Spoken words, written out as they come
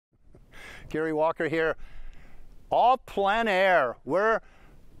Gary Walker here. All plein air. We're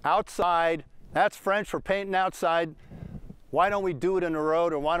outside. That's French for painting outside. Why don't we do it in the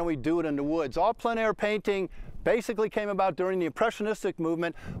road, or why don't we do it in the woods? All plein air painting basically came about during the Impressionistic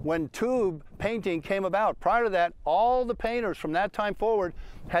movement when tube painting came about. Prior to that, all the painters from that time forward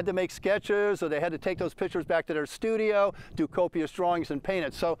had to make sketches, or they had to take those pictures back to their studio, do copious drawings and paint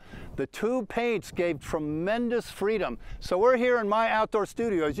it. So the tube paints gave tremendous freedom. So we're here in my outdoor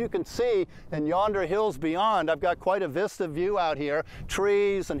studio. As you can see in yonder hills beyond, I've got quite a vista view out here,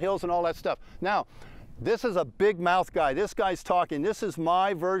 trees and hills and all that stuff. Now, this is a big mouth guy. This guy's talking. This is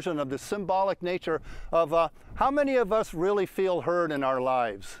my version of the symbolic nature of how many of us really feel heard in our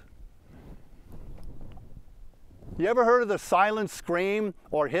lives? You ever heard of the silent scream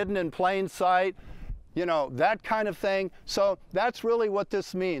or hidden in plain sight? You know, that kind of thing. So that's really what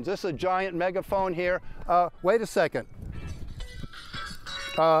this means. This is a giant megaphone here. Wait a second.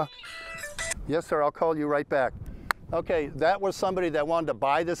 Yes, sir, I'll call you right back. Okay, that was somebody that wanted to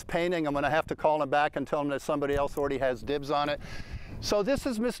buy this painting. I'm going to have to call him back and tell him that somebody else already has dibs on it. So this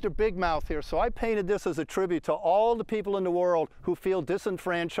is Mr. Big Mouth here. So I painted this as a tribute to all the people in the world who feel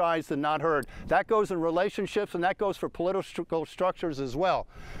disenfranchised and not heard. That goes in relationships, and that goes for political structures as well.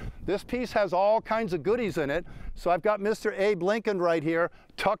 This piece has all kinds of goodies in it. So I've got Mr. Abe Lincoln right here,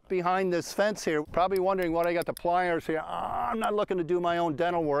 tucked behind this fence here. Probably wondering what I got the pliers here. I'm not looking to do my own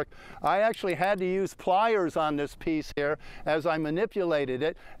dental work. I actually had to use pliers on this piece here as I manipulated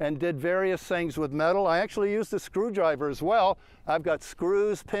it and did various things with metal. I actually used a screwdriver as well. I've got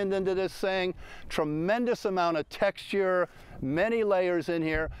screws pinned into this thing, tremendous amount of texture, many layers in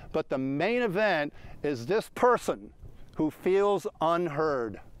here, but the main event is this person who feels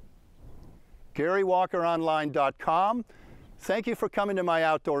unheard. GaryWalkerOnline.com. Thank you for coming to my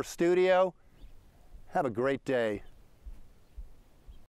outdoor studio. Have a great day.